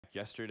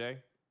yesterday.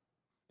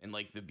 And,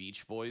 like, the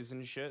Beach Boys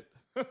and shit.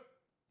 Oh,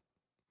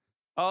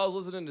 I was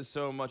listening to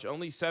so much.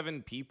 Only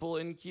 7 people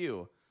in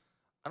queue.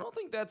 I don't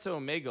think that's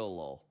Omega,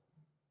 lol.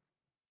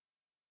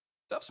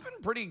 Stuff's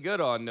been pretty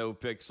good on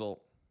NoPixel.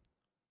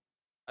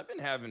 I've been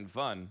having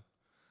fun.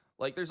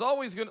 Like, there's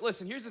always gonna...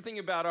 Listen, here's the thing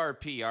about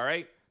RP, all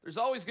right? There's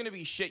always gonna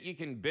be shit you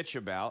can bitch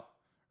about,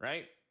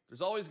 right?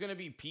 There's always gonna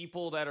be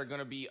people that are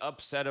gonna be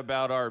upset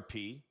about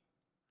RP.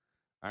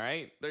 All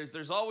right?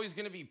 There's always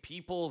gonna be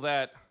people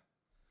that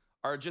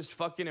are just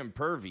fucking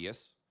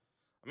impervious.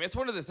 I mean, it's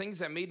one of the things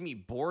that made me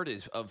bored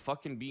of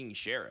fucking being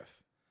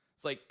sheriff.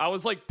 It's like, I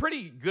was, like,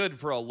 pretty good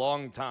for a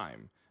long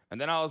time. And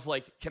then I was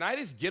like, can I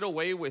just get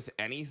away with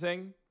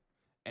anything?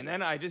 And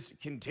then I just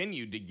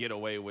continued to get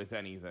away with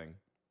anything.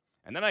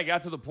 And then I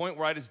got to the point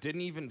where I just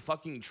didn't even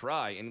fucking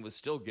try and was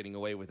still getting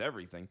away with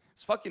everything.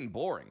 It's fucking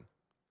boring.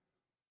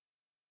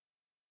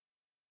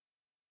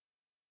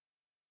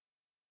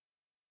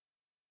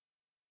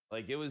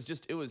 Like, it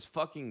was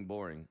fucking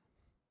boring.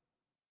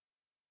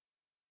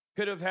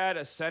 Could have had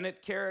a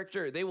Senate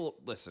character. They will,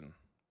 listen,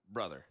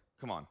 brother,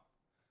 come on.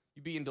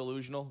 You being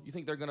delusional? You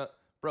think they're gonna,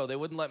 bro, they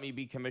wouldn't let me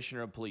be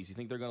commissioner of police. You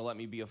think they're gonna let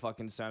me be a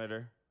fucking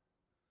senator?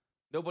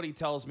 Nobody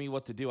tells me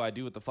what to do. I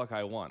do what the fuck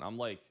I want. I'm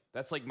like,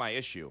 that's like my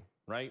issue,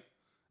 right?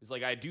 It's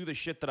like I do the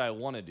shit that I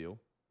want to do.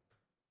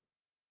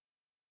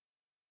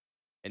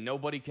 And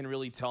nobody can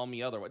really tell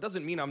me otherwise. It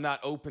doesn't mean I'm not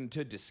open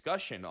to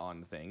discussion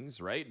on things,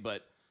 right?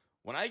 But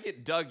when I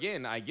get dug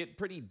in, I get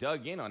pretty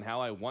dug in on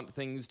how I want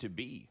things to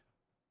be.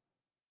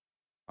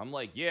 I'm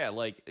like, yeah,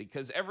 like,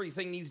 because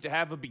everything needs to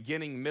have a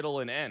beginning, middle,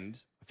 and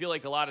end. I feel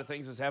like a lot of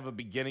things just have a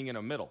beginning and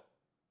a middle.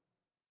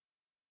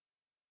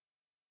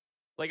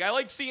 Like, I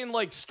like seeing,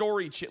 like,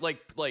 story,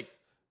 like,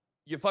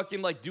 you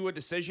fucking, like, do a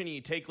decision and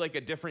you take, like, a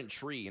different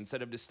tree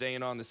instead of just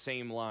staying on the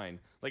same line.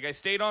 Like, I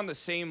stayed on the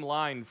same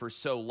line for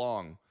so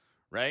long,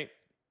 right?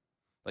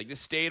 Like,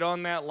 just stayed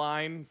on that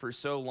line for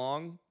so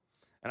long.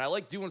 And I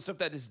like doing stuff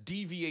that just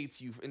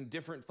deviates you in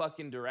different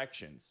fucking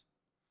directions.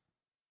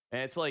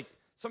 And it's like,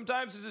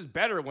 sometimes this is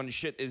better when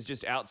shit is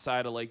just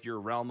outside of, like, your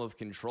realm of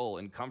control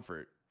and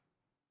comfort.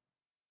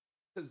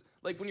 Because,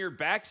 like, when your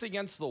back's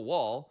against the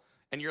wall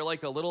and you're,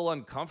 like, a little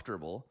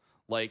uncomfortable,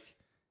 like,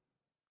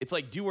 it's,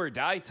 like, do or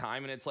die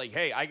time, and it's like,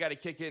 hey, I gotta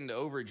kick into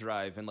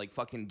overdrive and, like,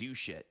 fucking do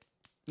shit.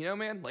 You know,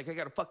 man? Like, I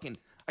gotta fucking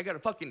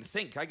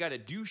think. I gotta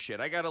do shit.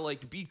 I gotta,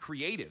 like, be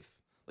creative.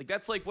 Like,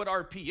 that's, like, what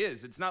RP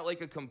is. It's not, like,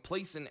 a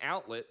complacent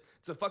outlet.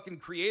 It's a fucking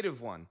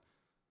creative one.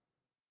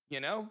 You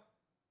know?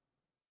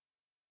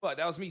 But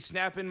that was me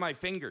snapping my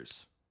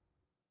fingers.